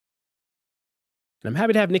And I'm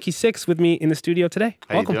happy to have Nikki Sixx with me in the studio today.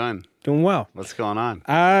 How Welcome. you doing? Doing well. What's going on?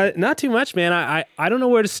 Not too much, man. I don't know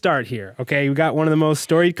where to start here. Okay, we got one of the most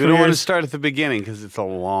storied careers. We don't want to start at the beginning because it's a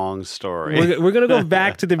long story. We're going to go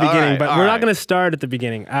back to the beginning, but we're not going to start at the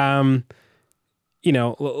beginning. You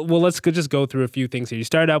know, well, let's just go through a few things here. You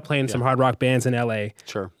started out playing some hard rock bands in L.A.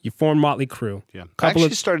 Sure. You formed Mötley Crüe. Yeah. I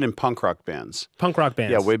actually started in punk rock bands. Punk rock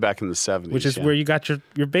bands. Yeah, way back in the 70s. Which is where you got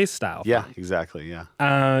your bass style. Yeah, exactly. Yeah.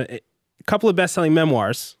 A couple of best-selling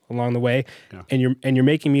memoirs along the way, and you're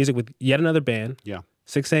making music with yet another band. Yeah.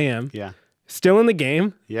 6 a.m. Yeah. Still in the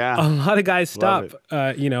game. Yeah. A lot of guys stop.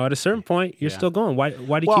 You know, at a certain point, you're still going. Why do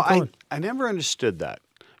you keep going? I never understood that.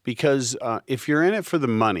 Because if you're in it for the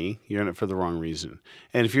money, you're in it for the wrong reason.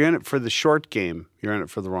 And if you're in it for the short game, you're in it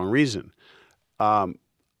for the wrong reason.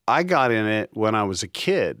 I got in it when I was a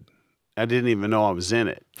kid. I didn't even know I was in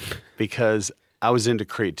it because I was into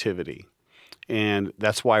creativity. And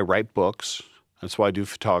that's why I write books. That's why I do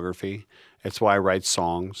photography. It's why I write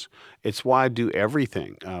songs. It's why I do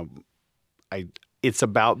everything. It's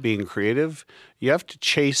about being creative. You have to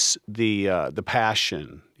chase the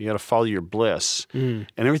passion. You got to follow your bliss, and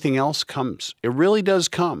everything else comes. It really does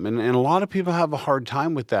come, and a lot of people have a hard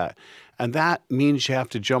time with that, and that means you have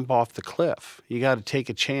to jump off the cliff. You got to take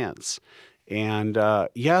a chance, and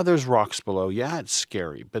yeah, there's rocks below. Yeah, it's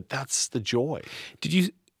scary, but that's the joy.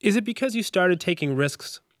 Is it because you started taking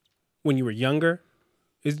risks when you were younger?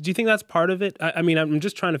 Do you think that's part of it? I mean, I'm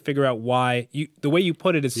just trying to figure out why the way you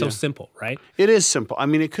put it is so simple, right? It is simple. I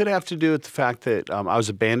mean, it could have to do with the fact that I was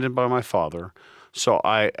abandoned by my father, so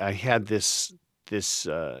I had this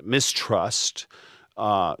mistrust.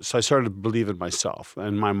 So I started to believe in myself.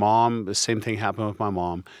 And my mom, the same thing happened with my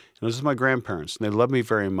mom. And this is my grandparents, and they loved me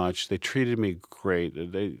very much. They treated me great.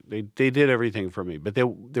 They did everything for me, but they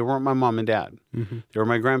weren't my mom and dad. They were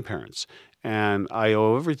my grandparents. And I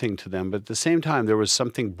owe everything to them. But at the same time, there was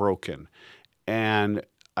something broken. And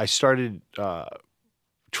I started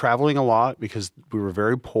traveling a lot because we were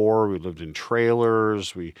very poor. We lived in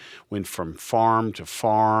trailers. We went from farm to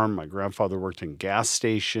farm. My grandfather worked in gas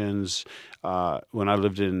stations. When I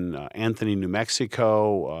lived in Anthony, New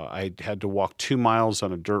Mexico, I had to walk 2 miles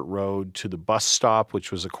on a dirt road to the bus stop,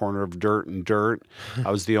 which was a corner of dirt and dirt. I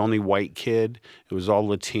was the only white kid. It was all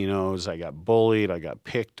Latinos. I got bullied. I got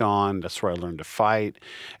picked on. That's where I learned to fight.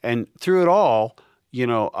 And through it all, you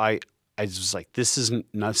know, I was like, this is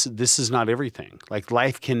not everything. Like,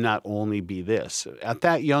 life cannot only be this. At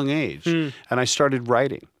that young age, and I started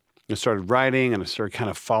writing. I started writing, and I started kind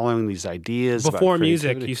of following these ideas. Before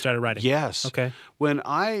music, you started writing. Yes. Okay. When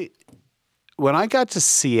I got to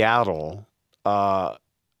Seattle,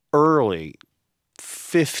 early,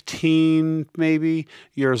 15 maybe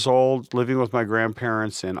years old, living with my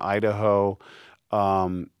grandparents in Idaho,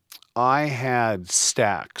 I had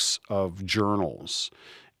stacks of journals.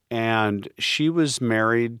 And she was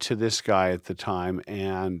married to this guy at the time,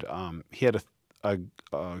 and he had a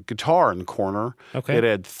guitar in the corner. Okay. It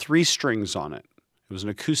had 3 strings on it. It was an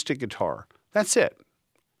acoustic guitar. That's it.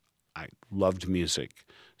 I loved music.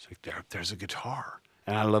 It's like, there's a guitar,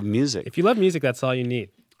 and I love music. If you love music, that's all you need.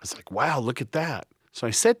 It's like, wow, look at that. So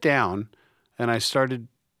I sat down, and I started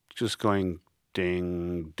just going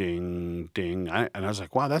ding, ding, ding. And I was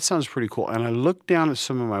like, wow, that sounds pretty cool. And I looked down at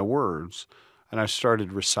some of my words, and I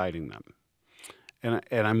started reciting them. And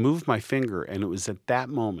I moved my finger, and it was at that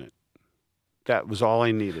moment, that was all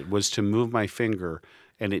I needed, was to move my finger,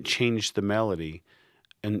 and it changed the melody.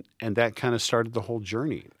 And that kind of started the whole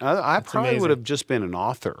journey. I probably would have just been an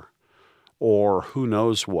author or who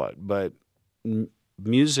knows what, but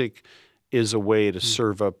music is a way to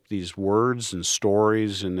serve up these words and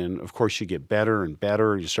stories, and then, of course, you get better and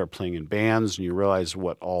better. You start playing in bands, and you realize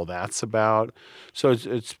what all that's about. So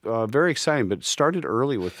it's very exciting, but it started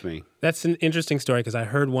early with me. That's an interesting story because I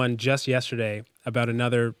heard one just yesterday about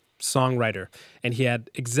another songwriter, and he had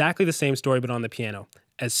exactly the same story but on the piano.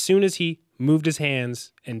 As soon as he moved his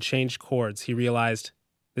hands and changed chords, he realized,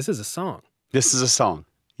 this is a song. This is a song,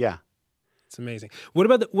 yeah. It's amazing. What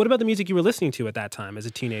about the music you were listening to at that time as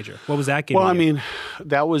a teenager? What was that giving you? Well, I mean,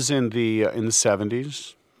 that was in the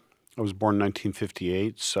 70s. I was born in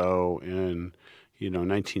 1958, so in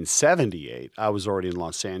 1978, I was already in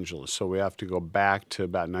Los Angeles. So we have to go back to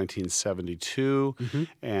about 1972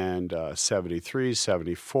 and 73,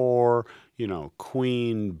 74. You know,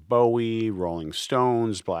 Queen, Bowie, Rolling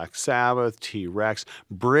Stones, Black Sabbath, T-Rex,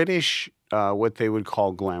 British, what they would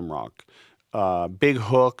call glam rock. Big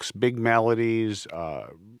hooks, big melodies,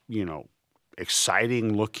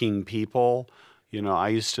 exciting looking people. You know, I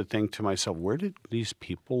used to think to myself, where did these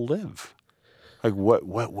people live? Like,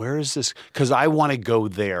 where is this? Because I want to go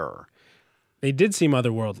there. They did seem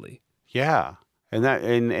otherworldly. Yeah. And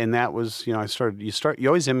that was, you know, you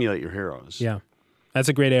always emulate your heroes. Yeah. That's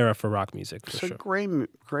a great era for rock music, for It's sure. a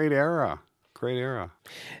great era. Great era.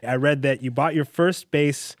 I read that you bought your first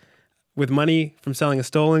bass with money from selling a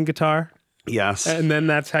stolen guitar. Yes. And then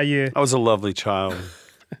that's how you... I was a lovely child.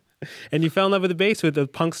 And you fell in love with the bass with the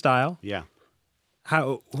punk style. Yeah.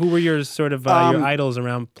 Who were your sort of your idols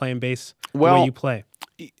around playing bass the way you play?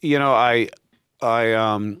 You know, I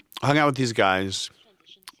hung out with these guys.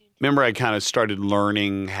 Remember, I kind of started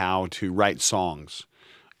learning how to write songs.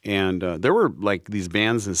 And there were like these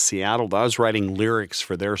bands in Seattle that I was writing lyrics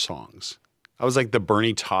for their songs. I was like the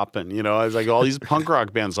Bernie Taupin, you know. I was like all these punk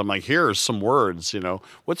rock bands. I'm like, here are some words, you know.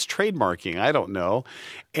 What's trademarking? I don't know.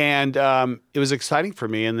 And it was exciting for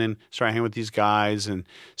me. And then started hanging with these guys and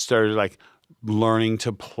started like learning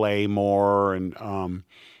to play more. And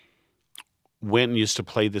went and used to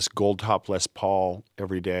play this gold top Les Paul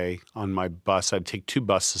every day on my bus. I'd take 2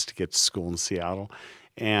 buses to get to school in Seattle.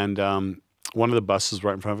 And one of the buses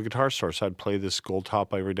right in front of a guitar store, so I'd play this gold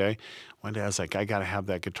top every day. One day I was like, I got to have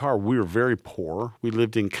that guitar. We were very poor. We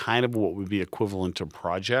lived in kind of what would be equivalent to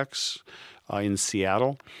projects in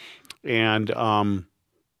Seattle. And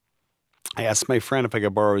I asked my friend if I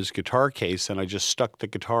could borrow his guitar case, and I just stuck the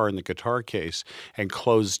guitar in the guitar case and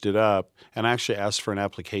closed it up. And I actually asked for an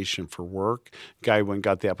application for work. Guy went and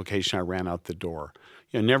got the application. I ran out the door.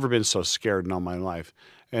 You know, never been so scared in all my life.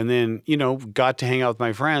 And then, you know, got to hang out with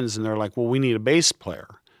my friends, and they're like, well, we need a bass player.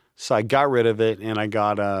 So I got rid of it, and I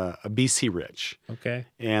got a BC Rich. Okay.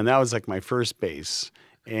 And that was like my first bass.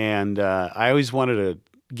 And I always wanted a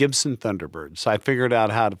Gibson Thunderbird. So I figured out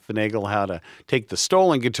how to finagle how to take the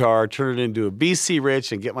stolen guitar, turn it into a BC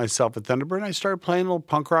Rich, and get myself a Thunderbird. And I started playing little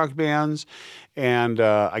punk rock bands. And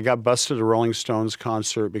I got busted at a Rolling Stones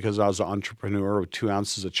concert because I was an entrepreneur with 2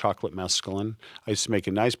 ounces of chocolate mescaline. I used to make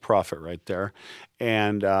a nice profit right there.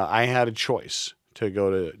 And I had a choice to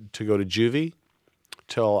go to juvie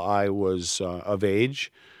till I was of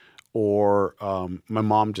age, or my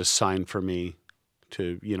mom just signed for me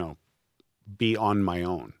to, you know, be on my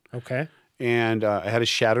own. Okay. And I had a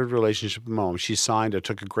shattered relationship with my mom. She signed. I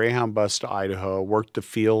took a Greyhound bus to Idaho, worked the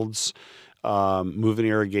fields, moving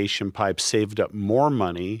irrigation pipes, saved up more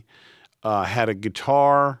money, had a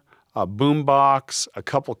guitar, a boombox, a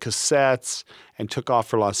couple cassettes, and took off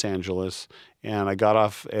for Los Angeles. And I got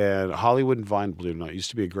off at Hollywood and Vine, believe it or not. It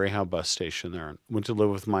used to be a Greyhound bus station there. Went to live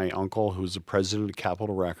with my uncle, who was the president of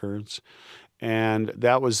Capitol Records. And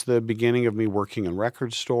that was the beginning of me working in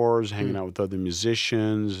record stores, hanging out with other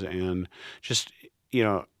musicians, and just, you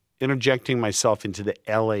know, interjecting myself into the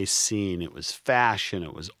LA scene. It was fashion,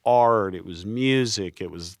 it was art, it was music,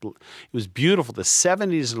 it was beautiful. The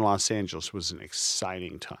 70s in Los Angeles was an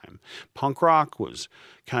exciting time. Punk rock was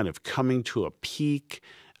kind of coming to a peak.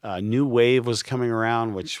 New wave was coming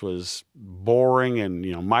around, which was boring, and,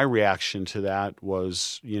 you know, my reaction to that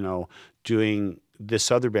was, you know, doing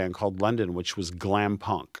this other band called London, which was glam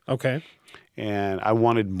punk. Okay. And I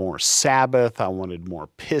wanted more Sabbath. I wanted more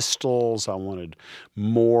Pistols. I wanted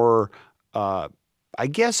more, I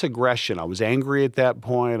guess, aggression. I was angry at that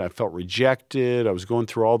point. I felt rejected. I was going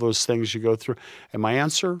through all those things you go through. And my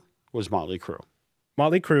answer was Mötley Crüe.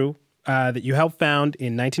 Mötley Crüe, that you helped found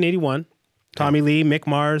in 1981. Tommy Lee, Mick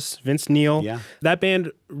Mars, Vince Neil. Yeah. That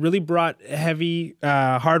band really brought heavy,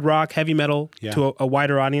 hard rock, heavy metal to a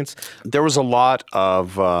wider audience. There was a lot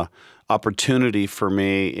of opportunity for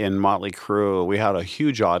me in Mötley Crüe. We had a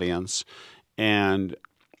huge audience. And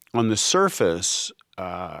on the surface,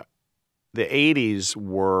 the 80s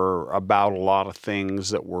were about a lot of things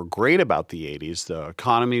that were great about the 80s. The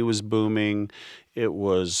economy was booming. It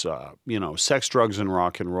was, you know, sex, drugs, and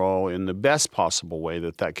rock and roll in the best possible way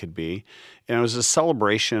that could be. And it was a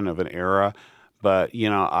celebration of an era. But, you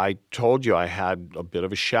know, I told you I had a bit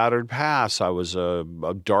of a shattered past. I was a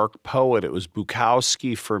dark poet. It was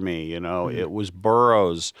Bukowski for me, you know. It was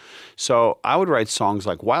Burroughs. So I would write songs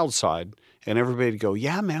like Wild Side, and everybody would go,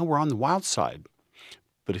 yeah, man, we're on the wild side.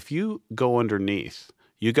 But if you go underneath,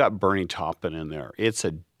 you got Bernie Taupin in there. It's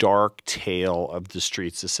a dark tale of the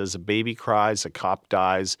streets. It says a baby cries, a cop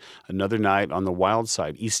dies, another night on the wild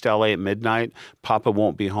side. East LA at midnight, Papa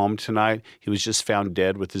won't be home tonight. He was just found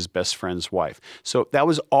dead with his best friend's wife. So that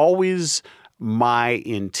was always my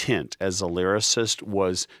intent as a lyricist,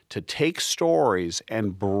 was to take stories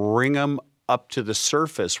and bring them up to the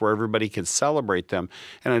surface where everybody can celebrate them.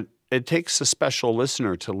 And it takes a special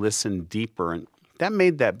listener to listen deeper, and that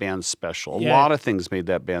made that band special. A lot of things made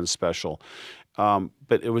that band special.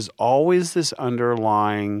 But it was always this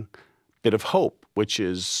underlying bit of hope, which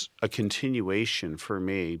is a continuation for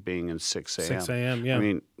me being in 6 a.m. 6 a.m., yeah. I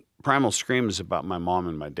mean, Primal Scream is about my mom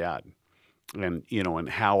and my dad. and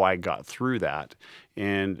how I got through that.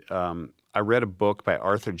 And I read a book by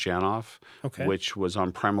Arthur Janoff, which was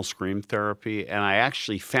on primal scream therapy. And I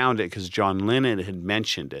actually found it because John Lennon had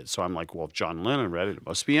mentioned it. So I'm like, well, if John Lennon read it, it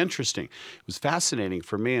must be interesting. It was fascinating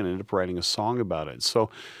for me, and I ended up writing a song about it. So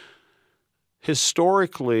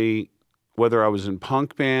historically, whether I was in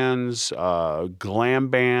punk bands, glam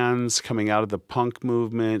bands, coming out of the punk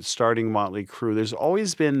movement, starting Mötley Crüe, there's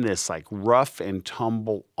always been this like rough and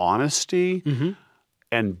tumble honesty,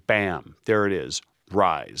 and bam, there it is,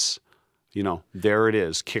 rise. There it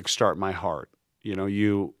is, kickstart my heart.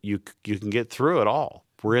 You can get through it all.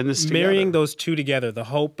 We're in this together. Marrying those two together, the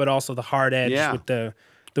hope, but also the hard edge with the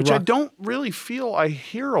which rock. I don't really feel I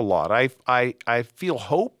hear a lot. I feel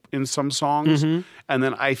hope in some songs, and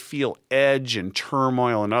then I feel edge and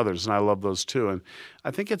turmoil in others, and I love those too. And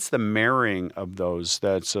I think it's the marrying of those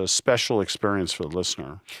that's a special experience for the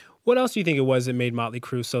listener. What else do you think it was that made Mötley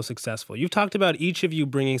Crüe so successful? You've talked about each of you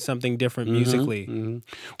bringing something different musically to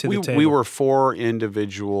the table. We were 4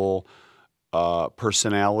 individual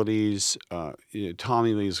personalities.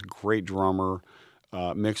 Tommy Lee is a great drummer.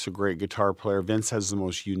 Mick's a great guitar player. Vince has the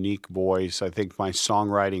most unique voice. I think my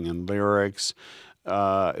songwriting and lyrics.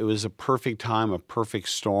 It was a perfect time, a perfect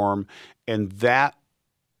storm. And that,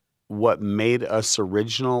 what made us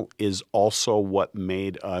original, is also what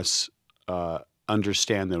made us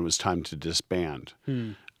understand that it was time to disband.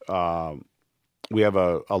 We have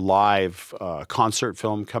a live concert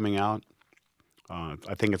film coming out.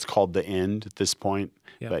 I think it's called The End at this point.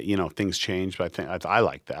 But, things change. But I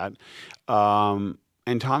like that. And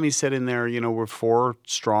Tommy said in there, we're 4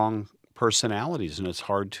 strong personalities, and it's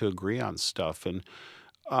hard to agree on stuff. And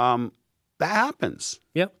that happens.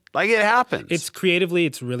 Yep. Like, it happens. It's creatively,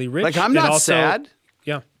 it's really rich. Like, I'm not sad.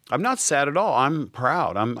 Yeah. I'm not sad at all. I'm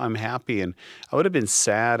proud. I'm happy. And I would have been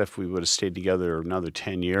sad if we would have stayed together another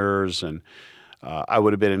 10 years. And I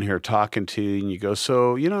would have been in here talking to you, and you go,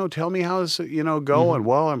 so, tell me how's it, going?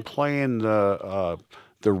 Well, I'm playing the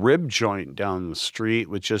rib joint down the street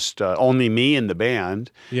with just only me in the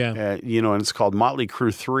band. Yeah. And it's called Mötley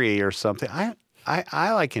Crüe 3 or something.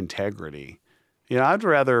 I like integrity. I'd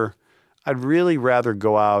really rather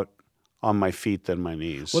go out on my feet than my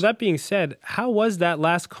knees. Well, that being said, how was that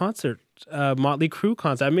last concert, Mötley Crüe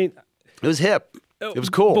concert? I mean, it was hip. It was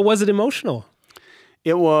cool. But was it emotional?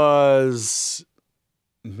 It was.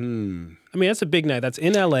 I mean, that's a big night. That's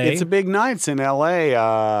in LA. It's a big night. It's in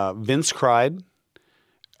LA. Vince cried,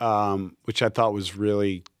 which I thought was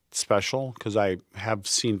really special because I have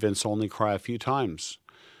seen Vince only cry a few times.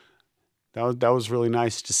 That was really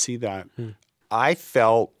nice to see that. I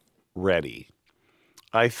felt ready.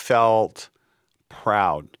 I felt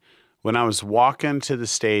proud. When I was walking to the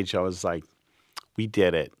stage, I was like, we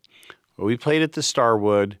did it. We played at the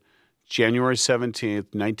Starwood, January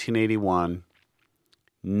 17th, 1981.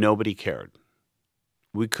 Nobody cared.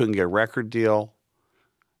 We couldn't get a record deal.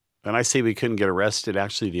 And I say we couldn't get arrested.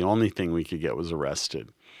 Actually, the only thing we could get was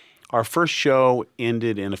arrested. Our first show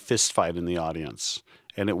ended in a fist fight in the audience.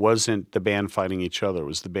 And it wasn't the band fighting each other. It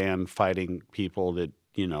was the band fighting people that,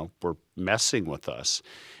 were messing with us.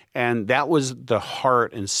 And that was the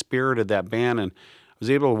heart and spirit of that band. And I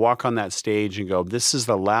was able to walk on that stage and go, this is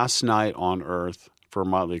the last night on earth for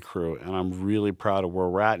Mötley Crüe. And I'm really proud of where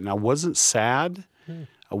we're at. And I wasn't sad.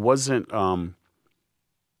 I wasn't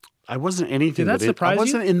anything. Did that surprise you? I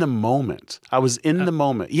wasn't in the moment. I was in the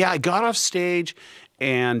moment. Yeah, I got off stage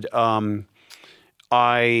and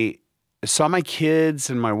I saw my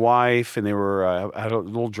kids and my wife, and they were I had a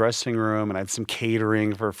little dressing room, and I had some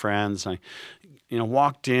catering for friends. And I,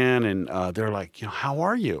 walked in, and they're like, how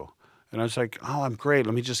are you? And I was like, oh, I'm great.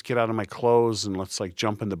 Let me just get out of my clothes and let's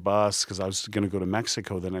jump in the bus because I was going to go to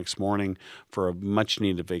Mexico the next morning for a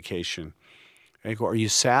much-needed vacation. And they go, are you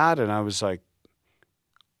sad? And I was like,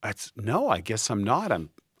 no, I guess I'm not.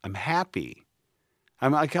 I'm happy.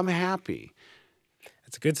 I'm happy.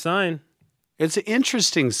 That's a good sign. It's an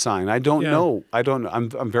interesting sign. I don't know.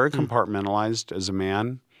 I'm very compartmentalized as a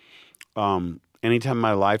man. Anytime in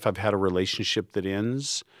my life I've had a relationship that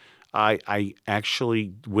ends, I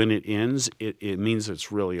actually, when it ends, it means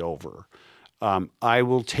it's really over. I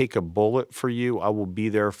will take a bullet for you. I will be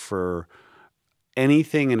there for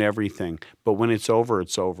anything and everything. But when it's over,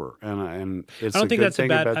 it's over. And it's a good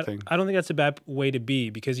thing, a bad thing. I don't think that's a bad way to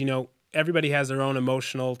be because, everybody has their own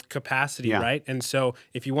emotional capacity, right? And so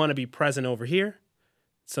if you want to be present over here,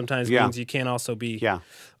 sometimes means you can't also be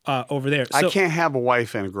over there. So, I can't have a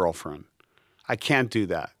wife and a girlfriend. I can't do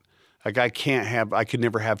that. I could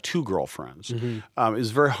never have 2 girlfriends. It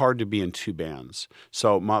was very hard to be in 2 bands.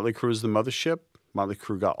 So Mötley Crüe is the mothership, Mötley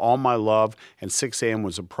Crüe got all my love, and 6 a.m.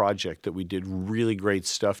 was a project that we did really great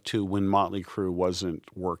stuff to when Mötley Crüe wasn't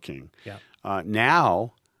working. Yeah.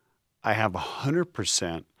 Now I have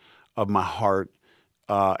 100% of my heart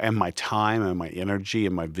and my time and my energy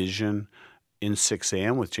and my vision in 6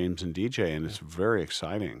 a.m. with James and DJ, and it's very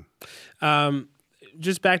exciting.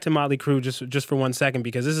 Just back to Mötley Crüe just for 1 second,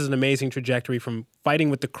 because this is an amazing trajectory from fighting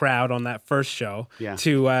with the crowd on that first show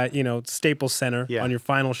to Staples Center on your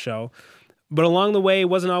final show. But along the way, it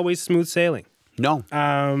wasn't always smooth sailing. No.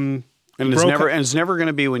 And it's never going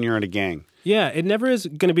to be when you're in a gang. Yeah, it never is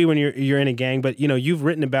going to be when you're in a gang. But you've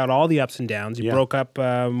written about all the ups and downs. You broke up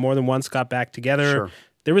more than once, got back together. Sure.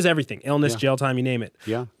 There was everything: illness, jail time, you name it.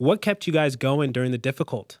 Yeah. What kept you guys going during the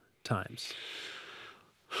difficult times?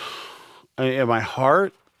 In my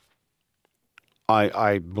heart,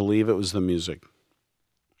 I believe it was the music.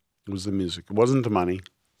 It was the music. It wasn't the money.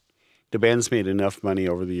 The band's made enough money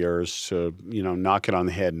over the years to, knock it on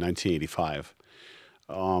the head in 1985.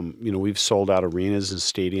 We've sold out arenas and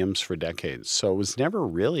stadiums for decades. So it was never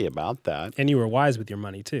really about that. And you were wise with your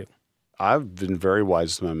money, too. I've been very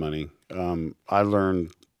wise with my money. I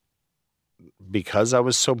learned, because I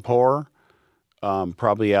was so poor,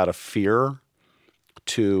 probably out of fear,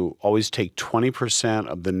 to always take 20%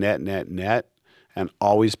 of the net and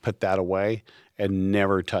always put that away and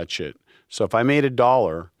never touch it. So if I made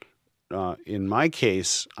 $1, in my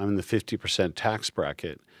case, I'm in the 50% tax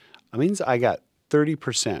bracket. That means I got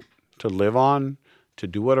 30% to live on, to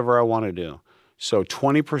do whatever I want to do. So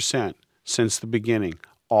 20% since the beginning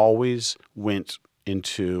always went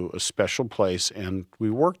into a special place, and we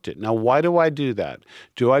worked it. Now, why do I do that?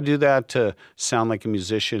 Do I do that to sound like a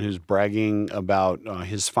musician who's bragging about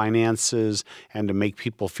his finances and to make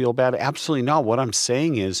people feel bad? Absolutely not. What I'm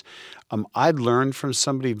saying is I'd learned from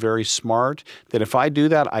somebody very smart that if I do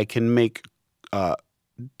that, I can make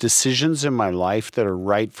decisions in my life that are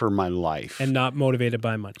right for my life. And not motivated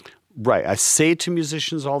by money. Right. I say to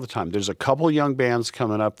musicians all the time, there's a couple young bands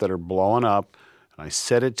coming up that are blowing up. I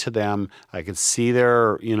said it to them. I could see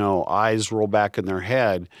their, eyes roll back in their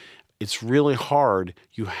head. It's really hard.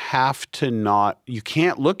 You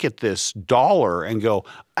can't look at this dollar and go,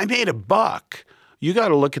 I made $1. You got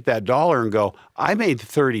to look at that dollar and go, I made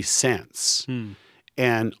 30 cents.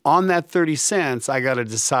 And on that 30 cents, I got to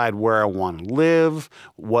decide where I want to live,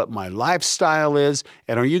 what my lifestyle is.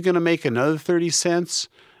 And are you going to make another 30 cents?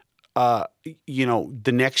 The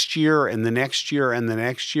next year and the next year and the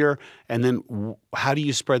next year, and then how do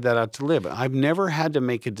you spread that out to live? I've never had to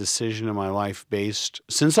make a decision in my life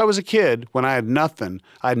since I was a kid, when I had nothing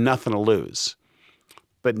to lose.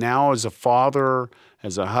 But now as a father,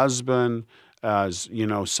 as a husband, as,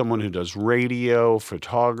 someone who does radio,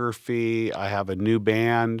 photography, I have a new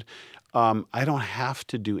band, I don't have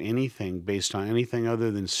to do anything based on anything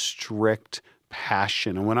other than strict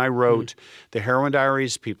passion. And when I wrote The Heroin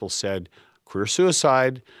Diaries, people said, career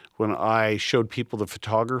suicide. When I showed people the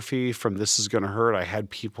photography from This Is Gonna Hurt, I had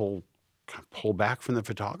people pull back from the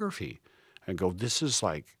photography and go, this is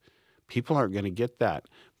like, people aren't going to get that.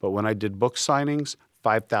 But when I did book signings,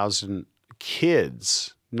 5,000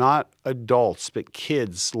 kids, not adults, but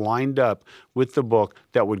kids lined up with the book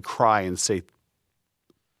that would cry and say,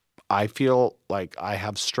 I feel like I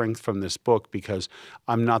have strength from this book because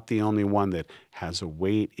I'm not the only one that has a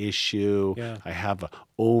weight issue. Yeah. I have an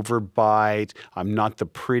overbite. I'm not the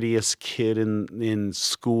prettiest kid in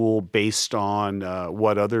school based on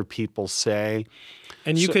what other people say.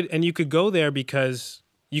 And you could go there because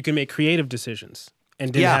you can make creative decisions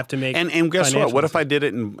and didn't have to make and guess what? What if I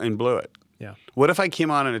decisions. did it and blew it? Yeah. What if I came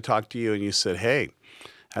on and I talked to you and you said, hey,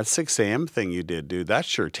 that 6 a.m. thing you did, dude, that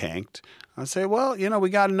sure tanked. I'd say, well, we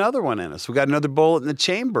got another one in us. We got another bullet in the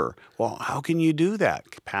chamber. Well, how can you do that?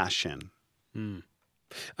 Passion.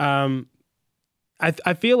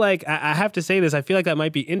 I feel like, I have to say this, I feel like that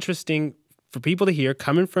might be interesting for people to hear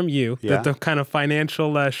coming from you, the kind of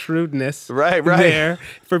financial shrewdness there,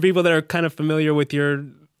 for people that are kind of familiar with your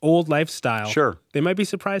old lifestyle. Sure. They might be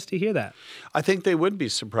surprised to hear that. I think they would be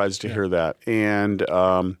surprised to hear that. And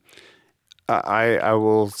I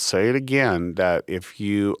will say it again, that if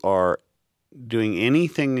you are doing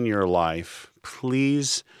anything in your life,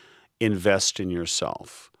 please invest in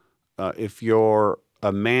yourself. If you're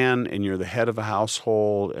a man and you're the head of a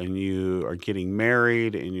household and you are getting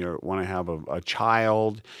married and you want to have a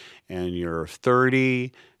child and you're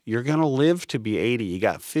 30 You're going to live to be 80. You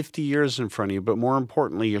got 50 years in front of you, but more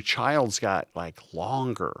importantly, your child's got like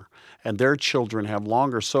longer and their children have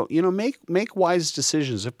longer. So, you know, make wise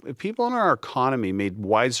decisions. If people in our economy made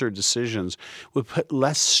wiser decisions, would put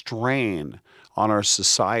less strain on our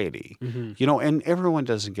society. You know, and everyone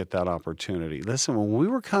doesn't get that opportunity. Listen, when we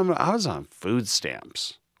were coming, I was on food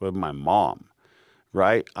stamps with my mom,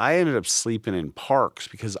 right? I ended up sleeping in parks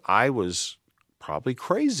because I was probably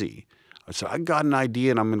crazy. So I got an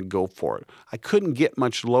idea and I'm going to go for it. I couldn't get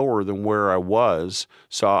much lower than where I was,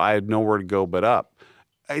 so I had nowhere to go but up.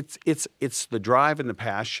 It's the drive and the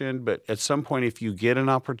passion, but at some point, if you get an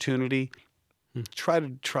opportunity, try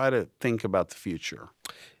to think about the future.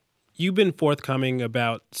 You've been forthcoming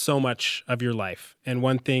about so much of your life, and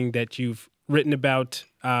one thing that you've written about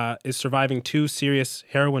is surviving 2 serious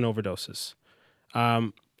heroin overdoses.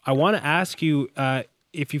 I want to ask you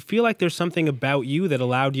if you feel like there's something about you that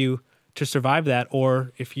allowed you to survive that,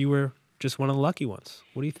 or if you were just one of the lucky ones.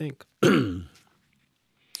 What do you think?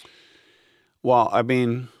 Well, I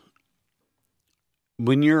mean,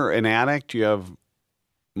 when you're an addict, you have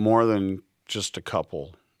more than just a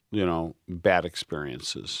couple, you know, bad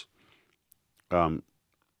experiences.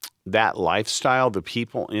 That lifestyle, the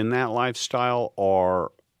people in that lifestyle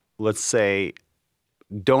are, let's say,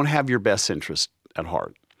 don't have your best interest at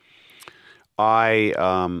heart.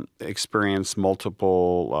 I experienced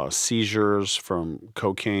multiple seizures from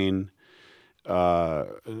cocaine,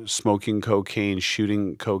 smoking cocaine,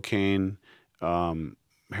 shooting cocaine,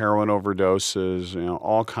 heroin overdoses, you know,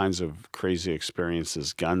 all kinds of crazy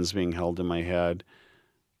experiences, guns being held in my head.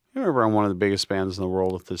 I remember I'm one of the biggest bands in the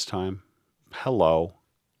world at this time. Hello.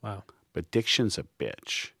 Wow. But addiction's a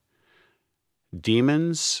bitch.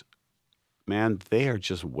 Demons, man, they are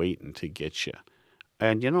just waiting to get you.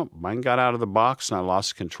 And, you know, mine got out of the box and I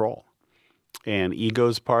lost control. And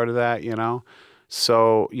ego's part of that, you know.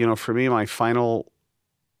 So, you know, for me, my final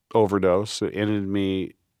overdose, it ended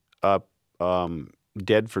me up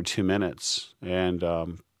dead for 2 minutes. And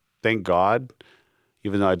thank God,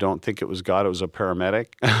 even though I don't think it was God, it was a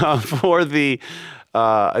paramedic, for the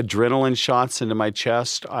adrenaline shots into my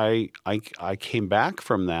chest. I came back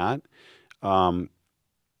from that.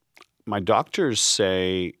 My doctors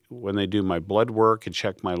say when they do my blood work and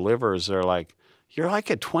check my livers, they're like, "You're like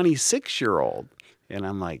a 26-year-old." And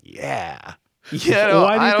I'm like, yeah. You know,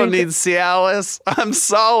 I don't need Cialis. I'm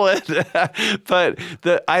solid. But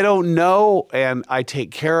I don't know, and I take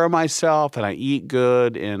care of myself, and I eat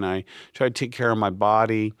good, and I try to take care of my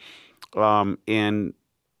body. And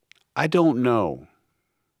I don't know.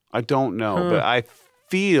 I don't know, but I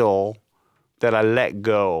feel that I let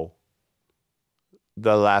go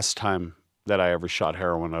the last time that I ever shot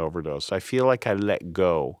heroin overdose. I feel like I let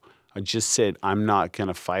go. I just said, I'm not going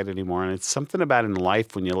to fight anymore. And it's something about in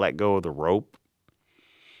life when you let go of the rope.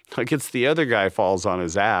 Like it's the other guy falls on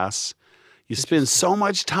his ass. You spend so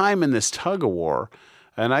much time in this tug of war.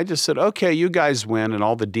 And I just said, okay, you guys win. And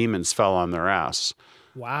all the demons fell on their ass.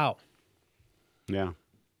 Wow. Yeah.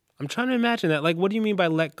 I'm trying to imagine that. Like, what do you mean by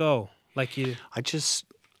let go? Like you...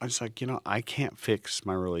 I was like, you know, I can't fix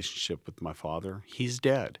my relationship with my father. He's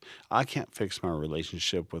dead. I can't fix my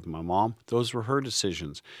relationship with my mom. Those were her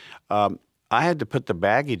decisions. I had to put the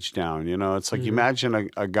baggage down, you know. It's like, imagine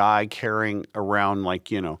a guy carrying around like,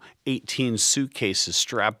 you know, 18 suitcases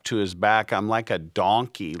strapped to his back. I'm like a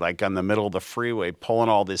donkey, like on the middle of the freeway, pulling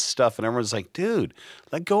all this stuff. And everyone's like, dude,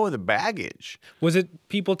 let go of the baggage. Was it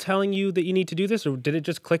people telling you that you need to do this, or did it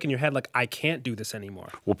just click in your head like, I can't do this anymore?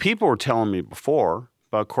 Well, people were telling me before,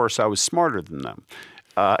 but of course I was smarter than them.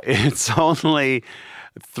 It's only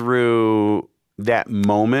through that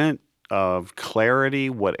moment of clarity,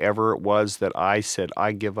 whatever it was, that I said,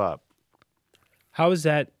 I give up. How has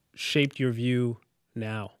that shaped your view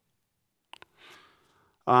now?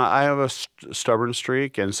 I have a stubborn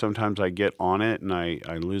streak, and sometimes I get on it, and I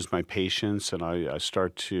lose my patience, and I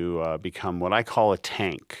start to become what I call a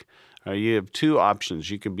tank. You have 2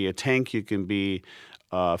 options. You can be a tank, you can be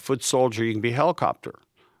a foot soldier, you can be a helicopter.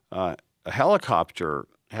 A helicopter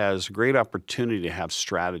has great opportunity to have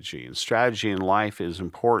strategy, and strategy in life is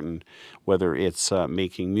important, whether it's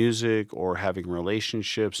making music or having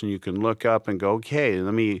relationships. And you can look up and go, okay,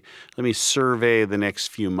 let me survey the next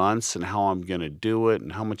few months and how I'm going to do it,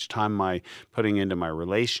 and how much time am I putting into my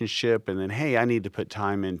relationship, and then, hey, I need to put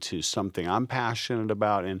time into something I'm passionate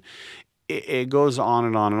about, and it goes on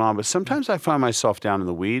and on and on. But sometimes I find myself down in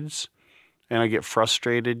the weeds. And I get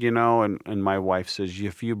frustrated, you know, and my wife says,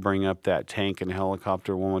 if you bring up that tank and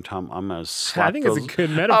helicopter one more time, I'm going to slap I think it's a good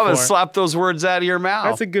metaphor. I'm going to slap those words out of your mouth.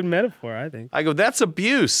 That's a good metaphor, I think. I go, that's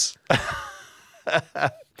abuse.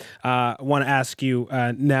 I want to ask you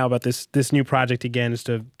now about this new project again, just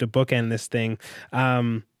to bookend this thing.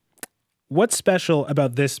 What's special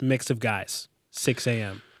about this mix of guys, 6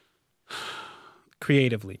 a.m.,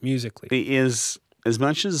 creatively, musically? Is, as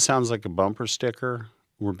much as it sounds like a bumper sticker,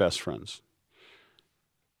 we're best friends.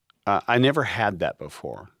 I never had that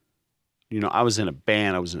before. You know, I was in a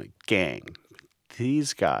band, I was in a gang.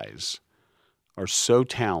 These guys are so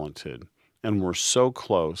talented and we're so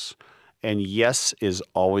close, and yes is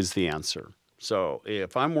always the answer. So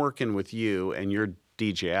if I'm working with you and you're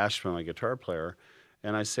DJ Ashman, my guitar player,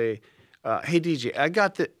 and I say, hey, DJ, I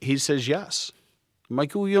got the, he says yes. I'm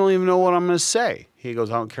like, well, you don't even know what I'm going to say. He goes,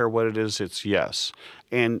 I don't care what it is, it's yes.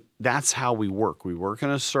 And that's how we work. We work in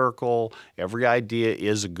a circle. Every idea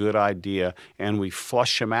is a good idea, and we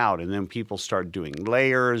flush them out. And then people start doing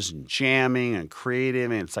layers and jamming and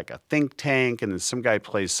creative, and it's like a think tank. And then some guy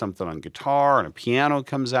plays something on guitar, and a piano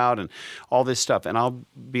comes out, and all this stuff. And I'll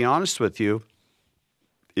be honest with you,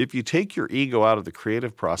 if you take your ego out of the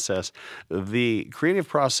creative process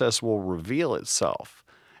will reveal itself.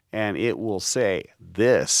 And it will say,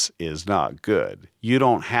 this is not good. You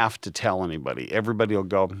don't have to tell anybody. Everybody will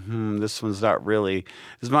go, this one's not really,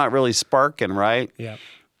 it's not really sparking, right? Yeah.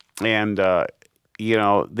 And, you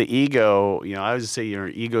know, the ego, you know, I always say your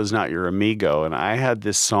ego's not your amigo. And I had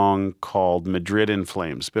this song called Madrid in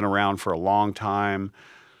Flames. It's been around for a long time.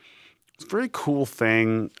 It's a very cool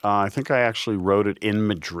thing. I think I actually wrote it in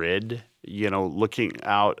Madrid, you know, looking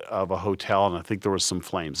out of a hotel, and I think there was some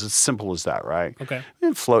flames. It's simple as that, right? Okay.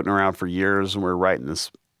 Been floating around for years, and we were writing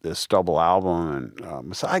this double album,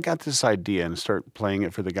 and so I got this idea and start playing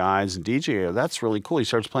it for the guys. And DJ, that's really cool. He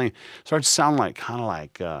starts playing, starts to sound like kind of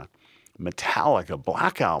like Metallica,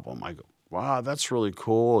 Black Album. I go, wow, that's really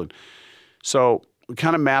cool. And so we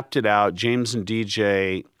kind of mapped it out. James and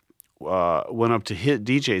DJ went up to hit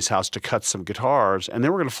DJ's house to cut some guitars, and they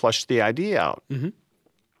were going to flush the idea out. Mm-hmm.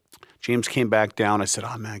 James came back down. I said,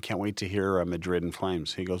 oh, man, I can't wait to hear Madrid in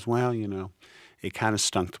Flames. He goes, well, you know, it kind of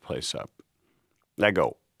stunk the place up. I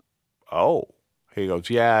go, oh. He goes,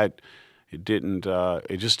 yeah, it didn't,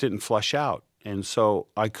 it just didn't flush out. And so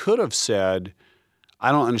I could have said,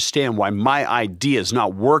 I don't understand why my idea is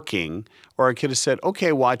not working. Or I could have said,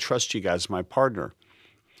 okay, well, I trust you guys, my partner.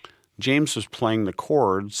 James was playing the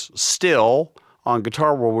chords still on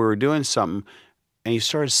guitar while we were doing something. And he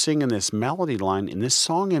started singing this melody line, and this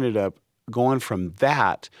song ended up going from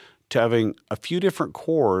that to having a few different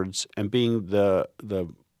chords and being the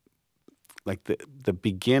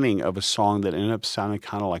beginning of a song that ended up sounding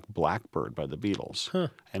kind of like Blackbird by the Beatles. Huh.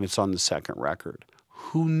 And it's on the second record.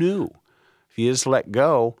 Who knew? If you just let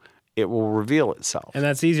go, it will reveal itself. And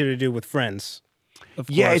that's easier to do with friends.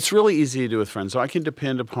 Yeah, it's really easy to do with friends. So I can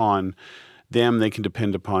depend upon them, they can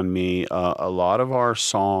depend upon me. A lot of our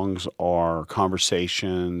songs are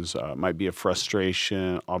conversations, might be a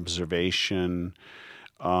frustration, observation.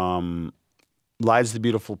 Lies the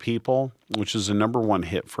Beautiful People, which is a #1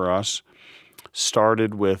 hit for us,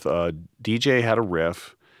 started with DJ had a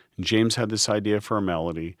riff, and James had this idea for a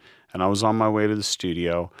melody, and I was on my way to the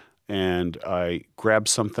studio, and I grabbed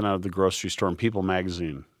something out of the grocery store, and People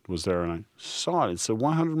magazine was there, and I saw it. It said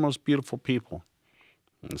 100 Most Beautiful People.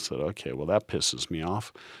 I said, okay, well, that pisses me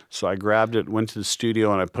off. So I grabbed it, went to the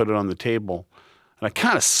studio, and I put it on the table. And I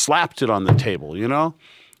kind of slapped it on the table, you know?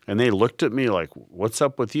 And they looked at me like, what's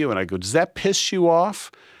up with you? And I go, does that piss you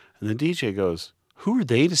off? And the DJ goes, who are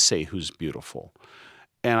they to say who's beautiful?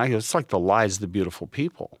 And I go, it's like the Lies the Beautiful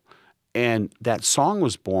People. And that song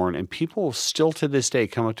was born, and people still to this day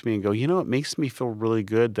come up to me and go, you know, it makes me feel really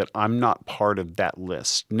good that I'm not part of that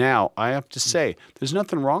list. Now, I have to say, there's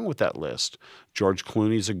nothing wrong with that list. George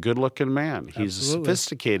Clooney's a good-looking man. He's a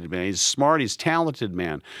sophisticated man. He's smart. He's a talented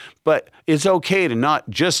man. But it's okay to not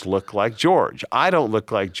just look like George. I don't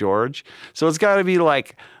look like George. So it's got to be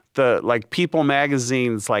like People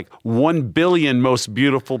magazine's 1 billion most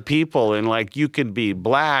beautiful people, and you could be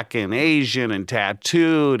black and Asian and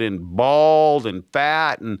tattooed and bald and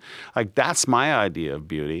fat, and that's my idea of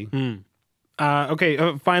beauty.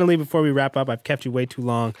 Okay, finally, before we wrap up, I've kept you way too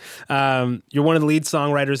long. You're one of the lead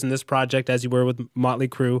songwriters in this project, as you were with Mötley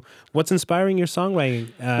Crüe. What's inspiring your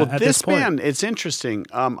songwriting at this point? Band, it's interesting.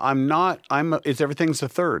 Everything's a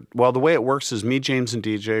third. Well, the way it works is me, James, and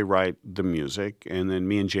DJ write the music, and then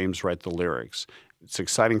me and James write the lyrics. It's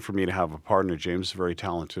exciting for me to have a partner. James is a very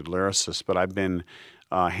talented lyricist, but I've been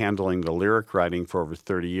handling the lyric writing for over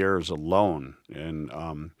 30 years alone in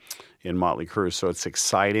Mötley Crüe, so it's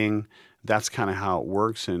exciting. That's kind of how it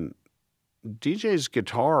works, and DJ's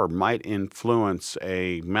guitar might influence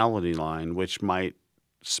a melody line, which might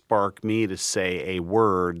spark me to say a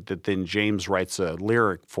word that then James writes a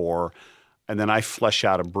lyric for and then I flesh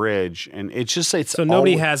out a bridge, and it's so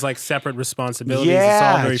nobody has like separate responsibilities. Yeah,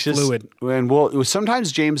 it's all very fluid. And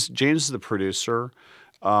sometimes James is the producer,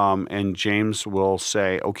 and James will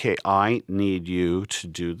say, "Okay, I need you to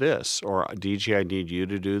do this," or "DJ, I need you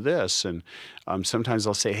to do this." And sometimes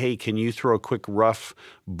I'll say, "Hey, can you throw a quick rough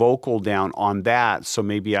vocal down on that so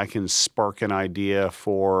maybe I can spark an idea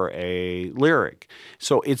for a lyric?"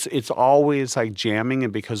 So it's always like jamming,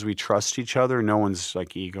 and because we trust each other, no one's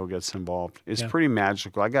like ego gets involved. It's pretty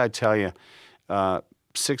magical. I gotta tell you.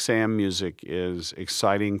 6 a.m. music is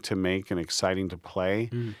exciting to make and exciting to play,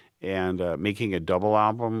 and making a double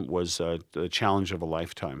album was the challenge of a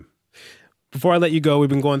lifetime. Before I let you go, we've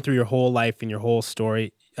been going through your whole life and your whole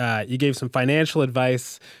story. You gave some financial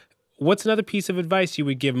advice. What's another piece of advice you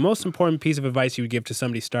would give, most important piece of advice you would give to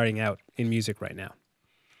somebody starting out in music right now?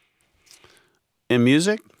 In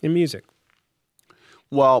music? In music.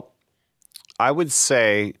 Well, I would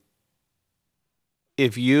say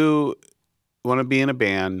if you want to be in a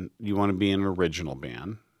band, you want to be in an original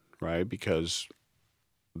band, right? Because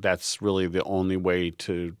that's really the only way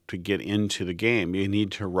to get into the game. You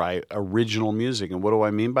need to write original music. And what do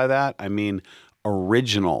I mean by that? I mean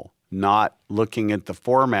original, not looking at the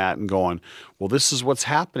format and going, well, this is what's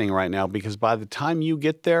happening right now, because by the time you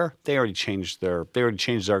get there, they already changed their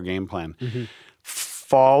game plan.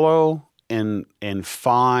 Follow and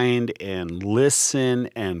find and listen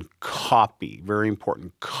and copy. Very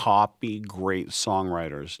important. Copy great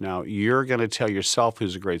songwriters. Now, you're going to tell yourself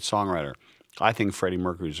who's a great songwriter. I think Freddie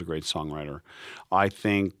Mercury's a great songwriter. I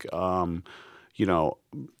think, Ian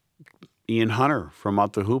Hunter from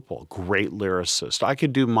Mötley Crüe, great lyricist. I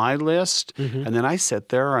could do my list, and then I sit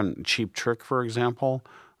there on Cheap Trick, for example.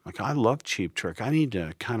 Like, I love Cheap Trick. I need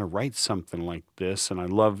to kind of write something like this. And I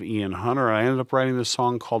love Ian Hunter. I ended up writing this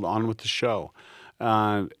song called On With The Show.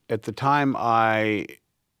 At the time, I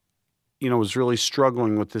was really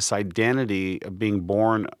struggling with this identity of being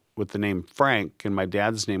born with the name Frank. And my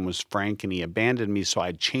dad's name was Frank, and he abandoned me, so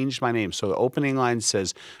I changed my name. So the opening line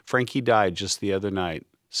says, "Frankie died just the other night.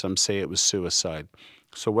 Some say it was suicide."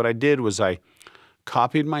 So what I did was I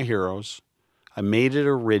copied my heroes. I made it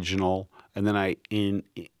original. And then I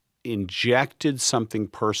injected something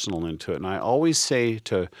personal into it. And I always say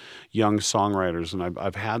to young songwriters, and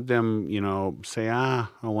I've had them, say, I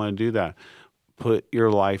don't want to do that. Put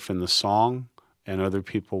your life in the song, and other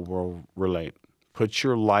people will relate. Put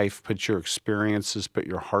your life, put your experiences, put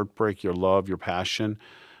your heartbreak, your love, your passion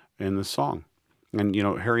in the song. And,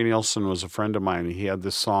 Harry Nilsson was a friend of mine. And he had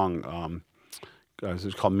this song, it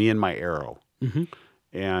was called Me and My Arrow.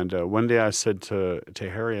 And one day I said to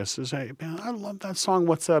Harry, I says, "Hey, man, I love that song.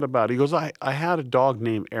 What's that about?" He goes, I had a dog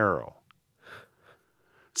named Arrow.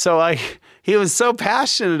 So he was so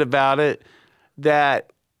passionate about it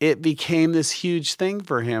that it became this huge thing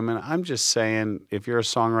for him. And I'm just saying, if you're a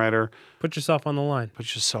songwriter, put yourself on the line.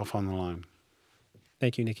 Put yourself on the line.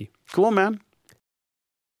 Thank you, Nikki. Cool, man.